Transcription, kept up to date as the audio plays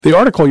The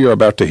article you're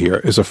about to hear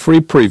is a free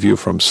preview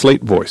from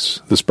Slate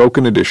Voice, the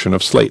spoken edition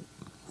of Slate.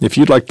 If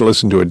you'd like to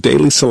listen to a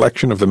daily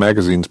selection of the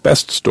magazine's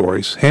best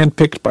stories,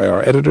 handpicked by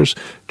our editors,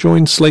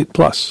 join Slate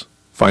Plus.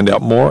 Find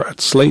out more at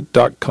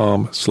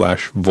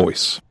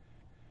slate.com/voice.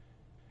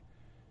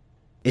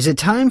 Is it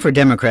time for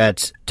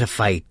Democrats to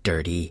fight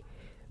dirty?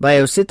 By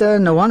Osita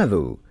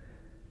Nwanavu.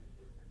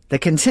 The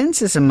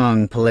consensus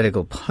among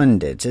political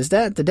pundits is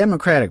that the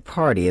Democratic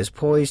Party is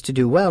poised to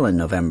do well in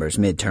November's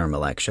midterm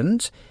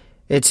elections.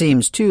 It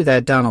seems, too,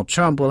 that Donald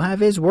Trump will have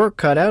his work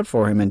cut out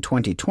for him in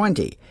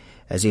 2020,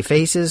 as he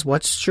faces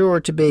what's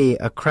sure to be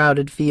a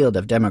crowded field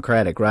of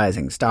Democratic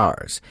rising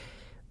stars.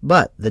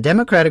 But the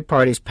Democratic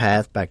Party's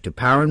path back to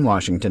power in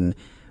Washington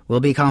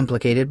will be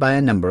complicated by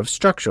a number of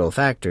structural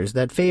factors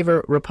that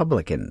favor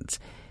Republicans,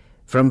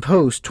 from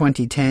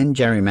post-2010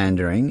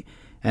 gerrymandering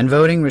and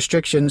voting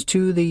restrictions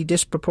to the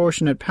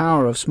disproportionate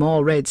power of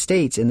small red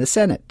states in the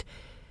Senate.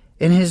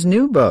 In his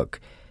new book,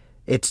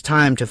 It's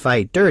Time to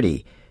Fight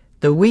Dirty,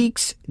 The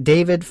Week's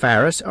David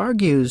Farris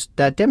argues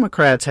that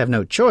Democrats have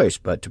no choice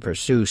but to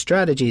pursue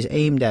strategies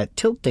aimed at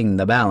tilting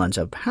the balance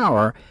of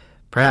power,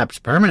 perhaps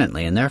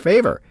permanently in their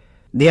favor.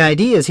 The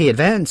ideas he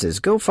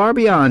advances go far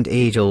beyond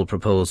age-old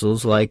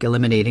proposals like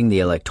eliminating the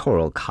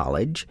Electoral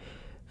College.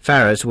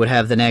 Farris would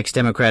have the next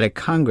Democratic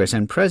Congress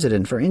and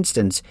president, for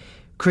instance,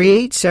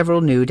 create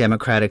several new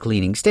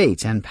Democratic-leaning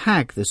states and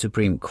pack the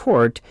Supreme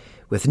Court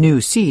with new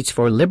seats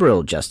for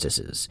liberal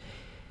justices.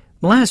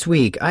 Last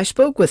week, I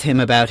spoke with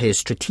him about his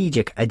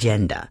strategic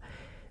agenda.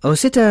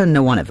 Osita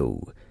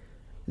Nwanavu.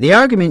 The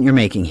argument you're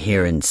making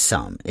here in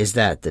sum is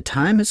that the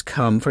time has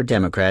come for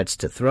Democrats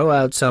to throw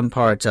out some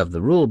parts of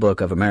the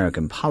rulebook of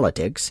American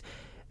politics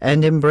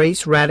and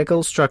embrace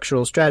radical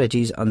structural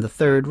strategies on the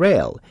third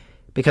rail,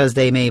 because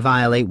they may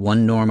violate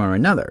one norm or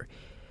another.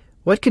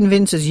 What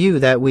convinces you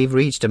that we've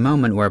reached a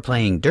moment where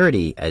playing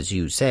dirty, as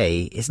you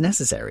say, is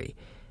necessary?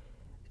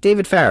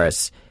 David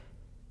Farris.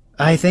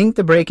 I think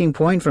the breaking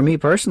point for me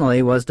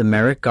personally was the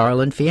Merrick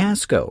Garland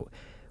fiasco,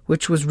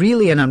 which was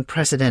really an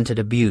unprecedented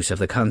abuse of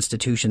the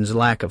Constitution's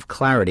lack of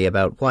clarity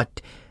about what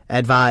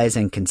advise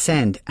and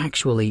consent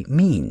actually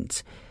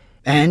means.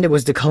 And it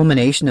was the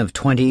culmination of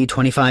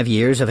 25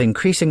 years of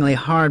increasingly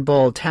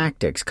hardball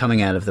tactics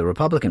coming out of the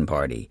Republican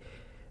Party.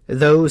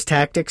 Those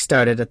tactics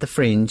started at the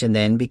fringe and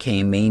then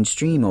became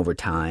mainstream over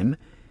time.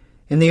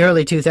 In the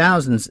early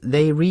 2000s,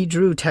 they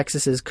redrew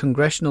Texas's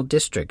congressional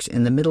districts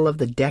in the middle of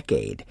the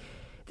decade.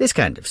 This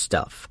kind of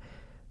stuff.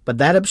 But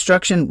that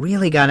obstruction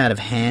really got out of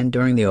hand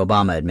during the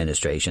Obama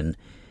administration.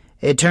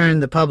 It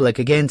turned the public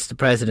against the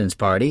president's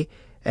party,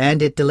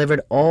 and it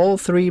delivered all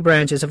three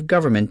branches of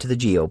government to the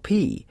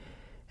GOP.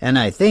 And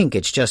I think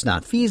it's just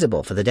not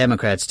feasible for the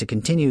Democrats to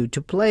continue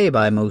to play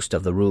by most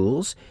of the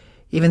rules,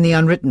 even the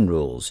unwritten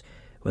rules,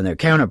 when their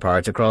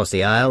counterparts across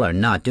the aisle are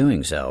not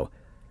doing so.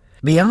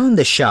 Beyond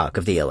the shock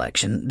of the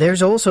election,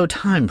 there's also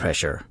time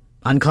pressure.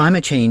 On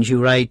climate change,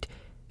 you write,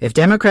 if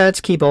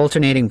Democrats keep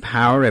alternating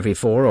power every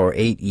 4 or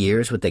 8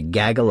 years with the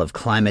gaggle of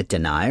climate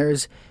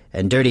deniers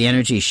and dirty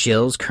energy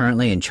shills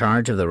currently in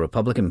charge of the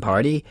Republican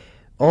Party,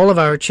 all of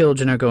our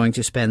children are going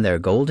to spend their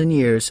golden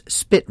years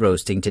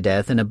spit-roasting to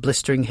death in a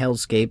blistering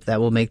hellscape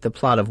that will make the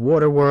plot of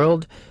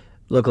Waterworld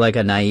look like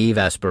a naive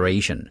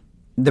aspiration.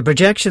 The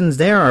projections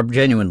there are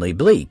genuinely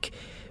bleak,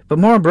 but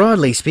more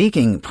broadly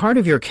speaking, part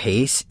of your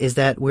case is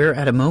that we're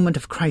at a moment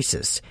of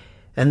crisis,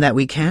 and that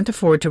we can't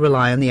afford to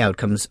rely on the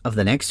outcomes of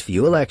the next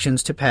few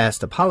elections to pass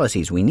the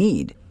policies we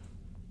need.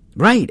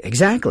 Right,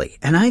 exactly,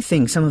 and I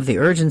think some of the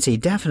urgency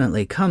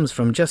definitely comes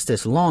from just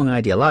this long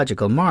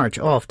ideological march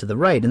off to the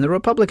right in the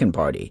Republican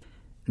Party.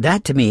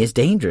 That to me is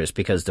dangerous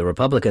because the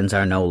Republicans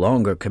are no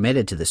longer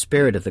committed to the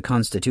spirit of the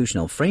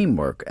constitutional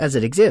framework as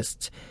it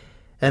exists,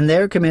 and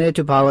they're committed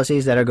to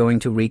policies that are going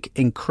to wreak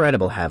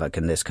incredible havoc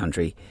in this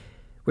country.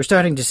 We're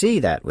starting to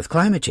see that with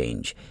climate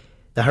change.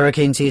 The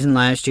hurricane season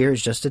last year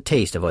is just a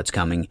taste of what's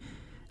coming.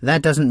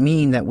 That doesn't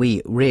mean that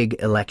we rig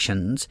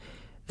elections.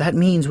 That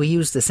means we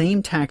use the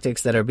same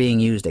tactics that are being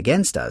used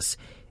against us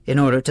in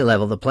order to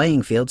level the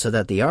playing field so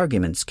that the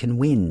arguments can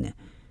win.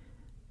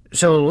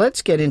 So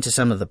let's get into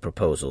some of the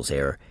proposals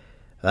here.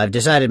 I've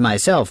decided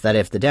myself that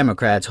if the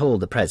Democrats hold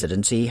the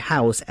presidency,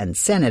 House, and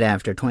Senate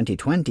after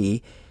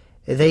 2020,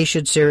 they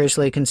should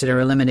seriously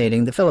consider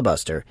eliminating the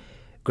filibuster,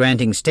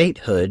 granting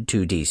statehood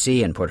to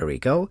D.C. and Puerto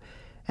Rico,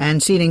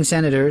 and seating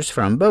senators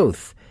from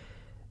both.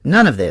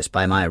 None of this,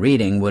 by my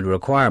reading, would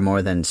require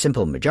more than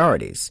simple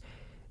majorities.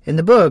 In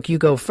the book, you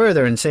go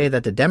further and say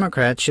that the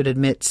Democrats should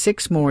admit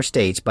 6 more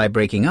states by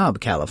breaking up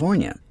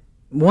California.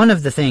 One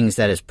of the things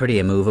that is pretty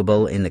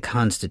immovable in the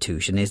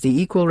Constitution is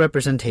the equal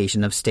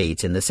representation of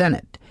states in the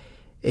Senate.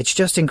 It's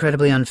just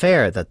incredibly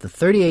unfair that the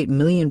 38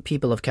 million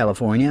people of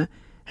California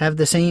have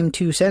the same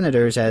 2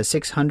 senators as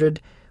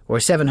 600 or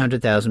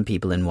 700,000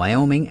 people in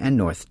Wyoming and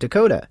North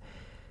Dakota.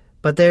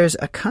 But there's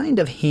a kind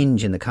of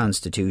hinge in the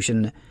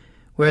Constitution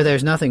where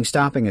there's nothing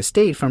stopping a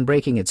state from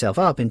breaking itself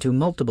up into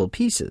multiple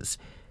pieces,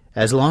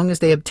 as long as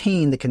they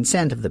obtain the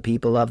consent of the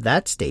people of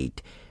that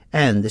state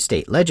and the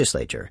state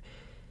legislature.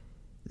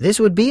 This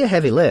would be a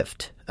heavy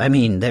lift. I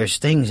mean, there's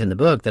things in the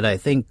book that I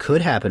think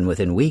could happen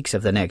within weeks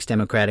of the next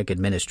Democratic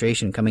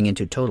administration coming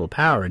into total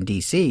power in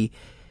D.C.,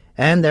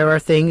 and there are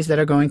things that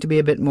are going to be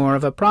a bit more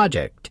of a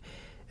project,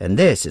 and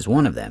this is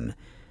one of them.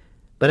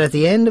 But at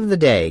the end of the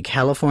day,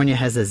 California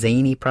has a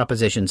zany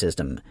proposition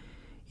system.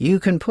 You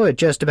can put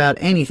just about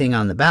anything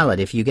on the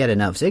ballot if you get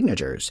enough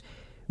signatures.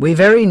 We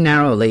very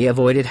narrowly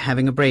avoided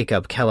having a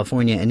breakup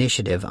California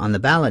initiative on the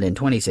ballot in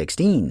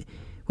 2016,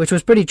 which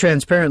was pretty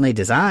transparently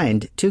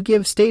designed to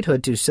give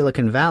statehood to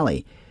Silicon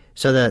Valley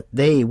so that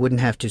they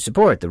wouldn't have to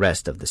support the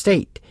rest of the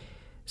state.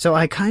 So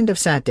I kind of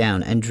sat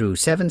down and drew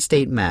 7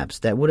 state maps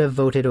that would have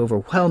voted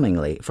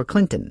overwhelmingly for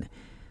Clinton.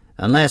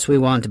 Unless we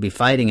want to be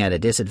fighting at a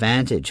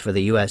disadvantage for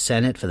the U.S.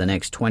 Senate for the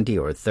next 20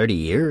 or 30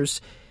 years,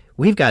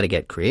 we've got to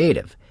get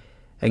creative.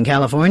 And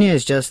California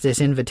is just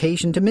this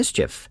invitation to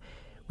mischief.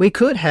 We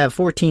could have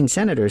 14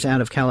 senators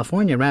out of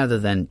California rather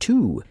than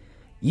 2.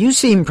 You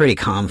seem pretty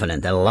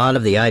confident that a lot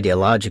of the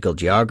ideological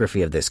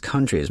geography of this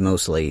country is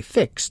mostly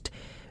fixed.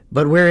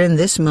 But we're in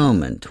this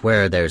moment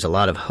where there's a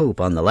lot of hope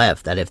on the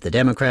left that if the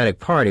Democratic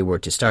Party were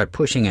to start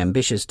pushing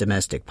ambitious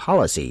domestic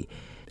policy,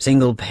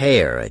 single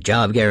payer, a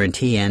job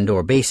guarantee and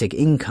or basic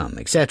income,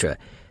 etc.,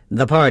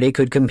 the party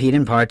could compete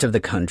in parts of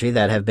the country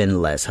that have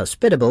been less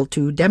hospitable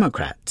to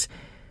Democrats.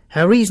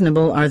 How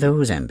reasonable are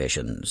those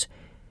ambitions?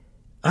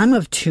 I'm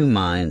of 2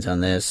 minds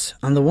on this.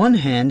 On the one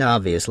hand,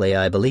 obviously,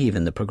 I believe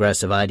in the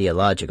progressive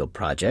ideological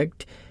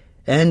project,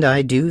 and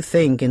I do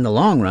think in the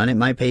long run it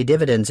might pay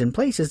dividends in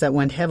places that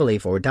went heavily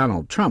for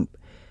Donald Trump.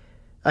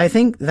 I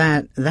think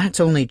that that's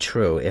only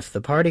true if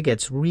the party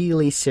gets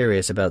really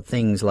serious about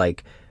things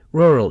like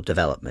rural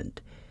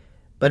development.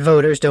 But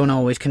voters don't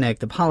always connect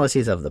the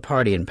policies of the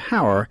party in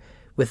power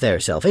with their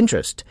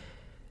self-interest.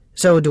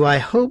 So do I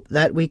hope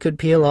that we could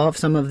peel off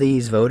some of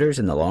these voters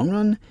in the long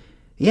run?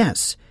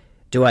 Yes.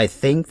 Do I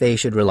think they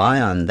should rely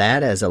on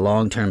that as a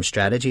long-term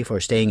strategy for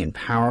staying in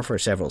power for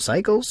several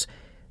cycles?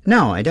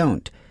 No, I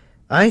don't.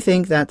 I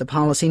think that the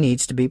policy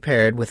needs to be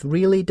paired with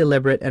really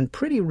deliberate and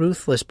pretty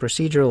ruthless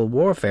procedural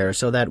warfare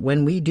so that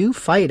when we do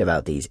fight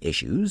about these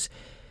issues,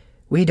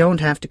 we don't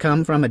have to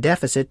come from a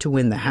deficit to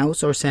win the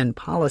House or send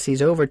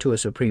policies over to a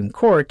Supreme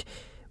Court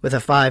with a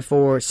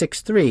 5-4,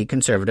 6-3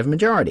 conservative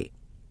majority.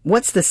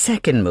 What's the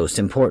second most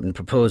important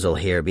proposal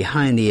here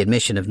behind the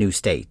admission of new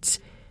states?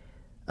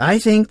 I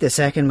think the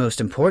second most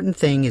important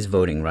thing is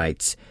voting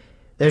rights.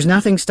 There's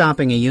nothing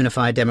stopping a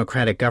unified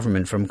democratic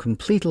government from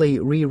completely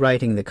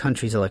rewriting the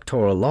country's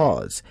electoral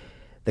laws.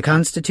 The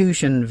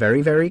Constitution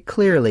very, very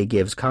clearly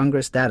gives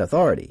Congress that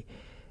authority.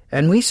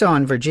 And we saw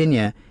in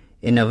Virginia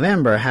in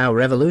November how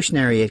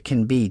revolutionary it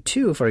can be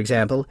to, for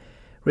example,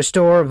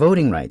 restore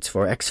voting rights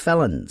for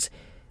ex-felons.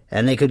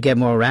 And they could get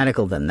more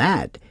radical than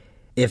that.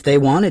 If they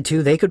wanted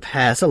to, they could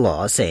pass a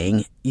law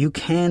saying you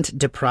can't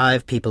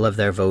deprive people of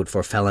their vote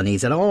for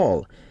felonies at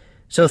all.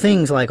 So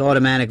things like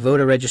automatic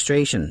voter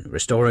registration,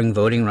 restoring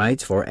voting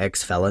rights for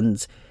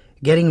ex-felons,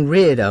 getting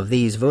rid of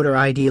these voter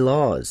ID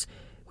laws,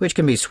 which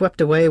can be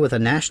swept away with a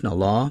national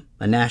law,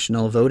 a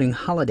national voting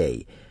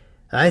holiday.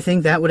 I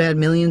think that would add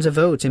millions of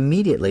votes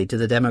immediately to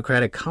the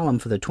Democratic column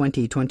for the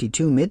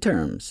 2022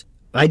 midterms.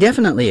 I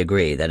definitely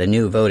agree that a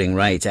new Voting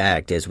Rights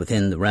Act is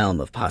within the realm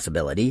of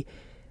possibility.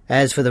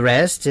 As for the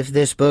rest, if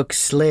this book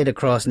slid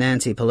across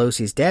Nancy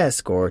Pelosi's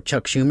desk or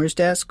Chuck Schumer's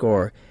desk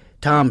or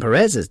Tom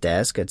Perez's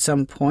desk at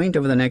some point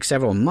over the next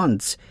several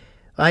months,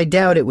 I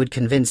doubt it would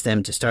convince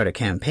them to start a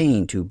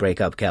campaign to break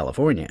up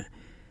California.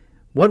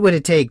 What would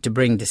it take to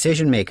bring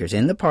decision-makers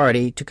in the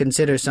party to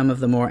consider some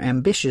of the more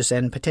ambitious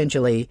and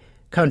potentially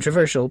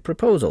controversial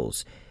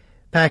proposals,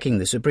 packing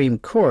the Supreme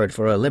Court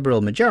for a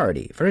liberal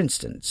majority, for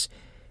instance?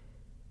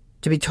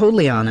 To be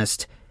totally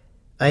honest,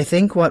 I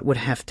think what would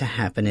have to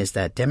happen is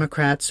that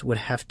Democrats would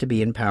have to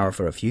be in power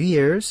for a few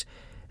years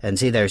and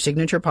see their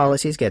signature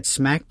policies get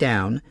smacked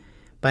down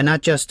by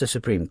not just the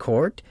Supreme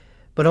Court,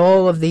 but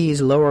all of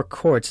these lower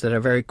courts that are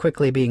very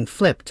quickly being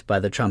flipped by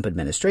the Trump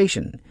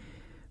administration.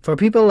 For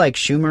people like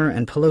Schumer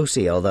and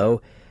Pelosi,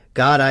 although,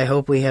 God, I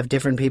hope we have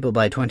different people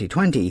by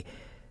 2020,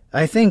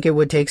 I think it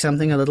would take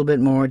something a little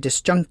bit more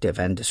disjunctive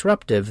and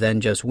disruptive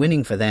than just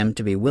winning for them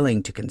to be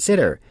willing to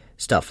consider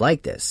stuff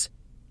like this.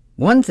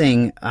 One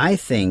thing I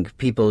think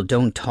people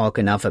don't talk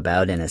enough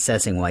about in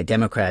assessing why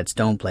Democrats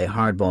don't play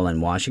hardball in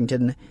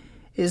Washington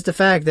is the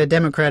fact that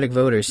Democratic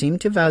voters seem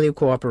to value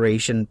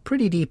cooperation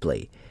pretty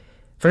deeply.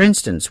 For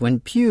instance, when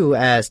Pew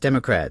asked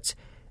Democrats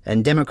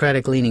and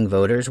Democratic-leaning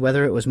voters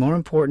whether it was more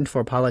important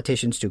for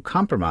politicians to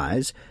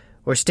compromise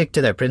or stick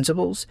to their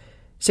principles,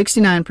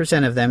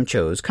 69% of them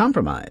chose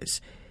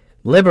compromise.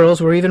 Liberals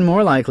were even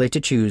more likely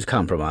to choose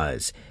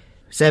compromise.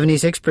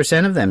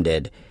 76% of them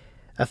did.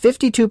 A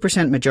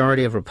 52%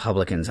 majority of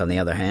Republicans, on the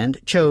other hand,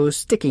 chose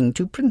sticking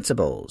to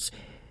principles.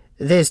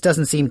 This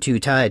doesn't seem too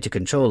tied to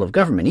control of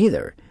government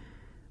either.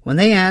 When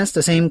they asked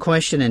the same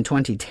question in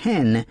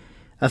 2010,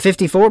 a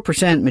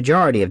 54%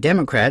 majority of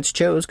Democrats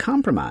chose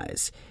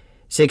compromise.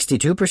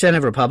 62%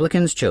 of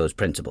Republicans chose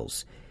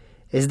principles.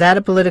 Is that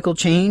a political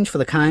change for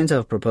the kinds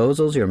of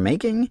proposals you're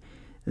making?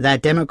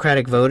 that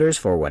Democratic voters,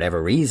 for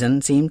whatever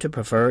reason, seem to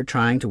prefer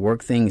trying to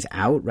work things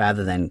out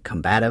rather than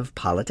combative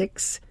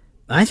politics.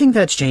 I think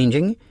that's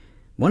changing.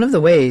 One of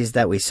the ways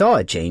that we saw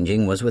it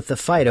changing was with the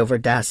fight over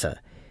DASA.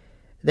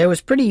 There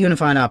was pretty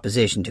unified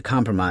opposition to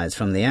compromise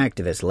from the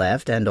activist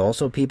left, and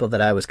also people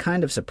that I was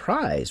kind of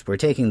surprised were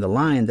taking the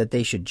line that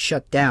they should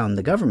shut down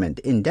the government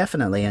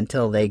indefinitely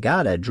until they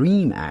got a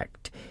DREAM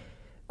Act.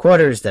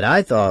 Quarters that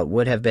I thought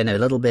would have been a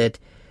little bit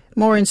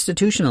more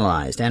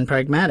institutionalized and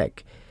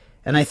pragmatic.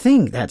 And I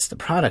think that's the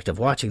product of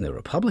watching the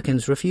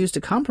Republicans refuse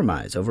to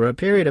compromise over a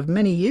period of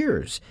many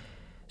years.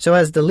 So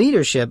as the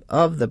leadership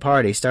of the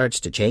party starts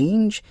to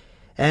change,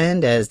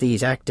 and as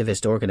these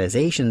activist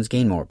organizations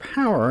gain more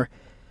power,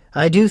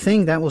 I do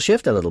think that will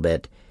shift a little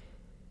bit.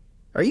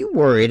 Are you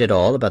worried at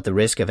all about the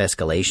risk of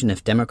escalation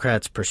if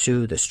Democrats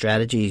pursue the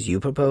strategies you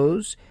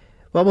propose?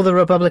 What will the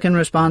Republican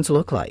response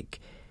look like?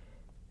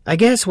 I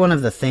guess one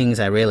of the things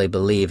I really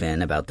believe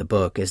in about the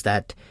book is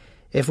that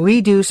if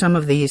we do some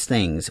of these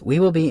things, we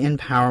will be in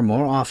power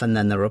more often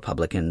than the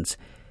Republicans,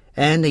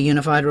 and a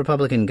unified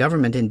Republican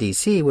government in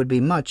D.C. would be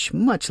much,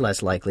 much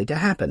less likely to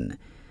happen.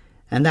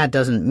 And that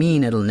doesn't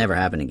mean it'll never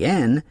happen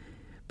again,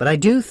 but I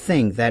do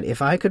think that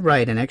if I could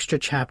write an extra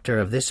chapter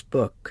of this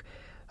book,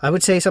 I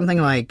would say something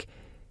like,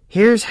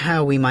 here's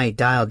how we might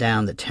dial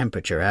down the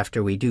temperature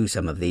after we do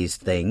some of these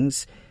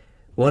things.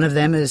 One of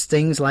them is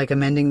things like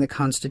amending the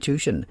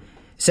Constitution,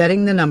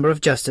 setting the number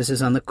of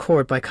justices on the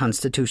court by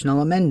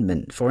constitutional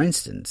amendment, for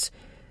instance.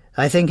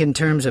 I think in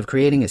terms of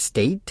creating a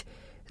state,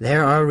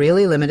 there are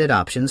really limited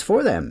options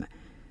for them.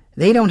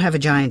 They don't have a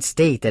giant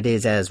state that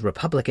is as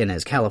Republican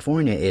as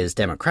California is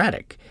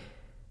Democratic.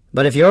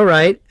 But if you're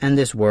right, and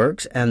this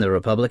works, and the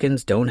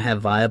Republicans don't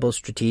have viable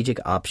strategic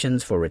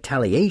options for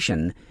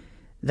retaliation,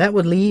 that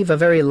would leave a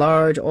very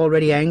large,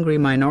 already angry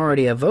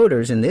minority of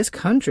voters in this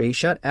country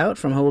shut out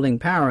from holding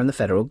power in the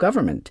federal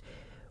government.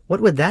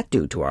 What would that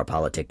do to our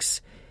politics?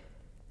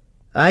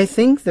 I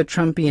think the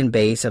Trumpian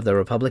base of the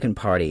Republican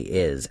Party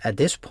is, at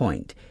this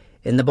point,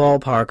 in the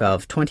ballpark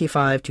of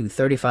 25 to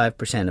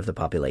 35% of the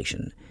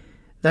population.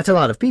 That's a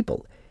lot of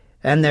people,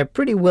 and they're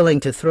pretty willing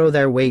to throw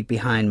their weight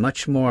behind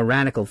much more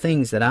radical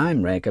things that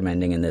I'm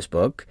recommending in this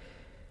book.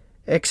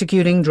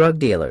 Executing drug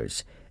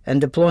dealers,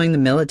 and deploying the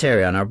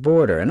military on our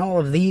border, and all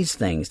of these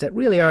things that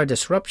really are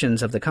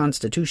disruptions of the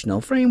constitutional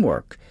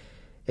framework.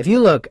 If you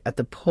look at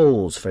the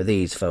polls for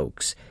these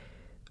folks,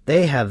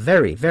 they have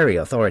very, very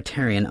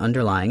authoritarian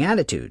underlying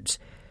attitudes.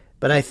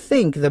 But I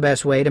think the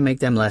best way to make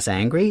them less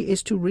angry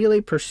is to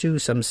really pursue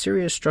some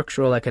serious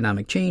structural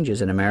economic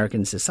changes in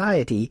American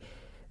society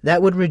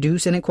that would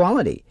reduce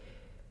inequality.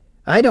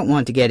 I don't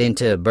want to get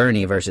into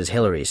Bernie versus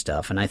Hillary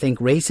stuff, and I think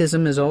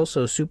racism is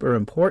also super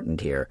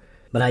important here.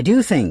 But I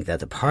do think that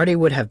the party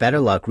would have better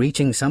luck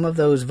reaching some of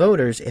those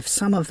voters if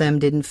some of them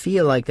didn't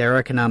feel like their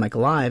economic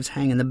lives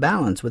hang in the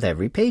balance with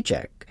every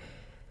paycheck.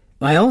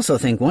 I also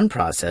think one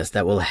process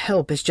that will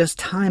help is just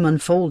time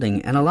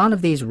unfolding and a lot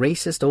of these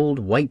racist old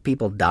white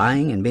people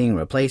dying and being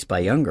replaced by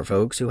younger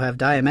folks who have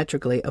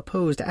diametrically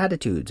opposed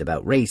attitudes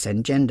about race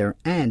and gender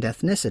and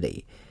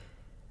ethnicity.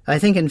 I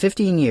think in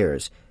 15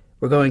 years,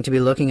 we're going to be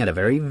looking at a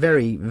very,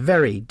 very,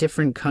 very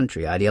different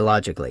country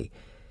ideologically.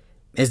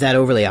 Is that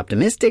overly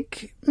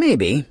optimistic?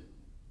 Maybe.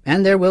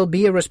 And there will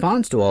be a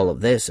response to all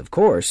of this, of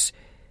course.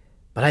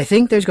 But I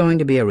think there's going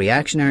to be a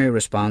reactionary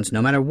response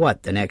no matter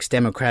what the next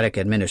Democratic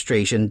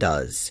administration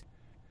does.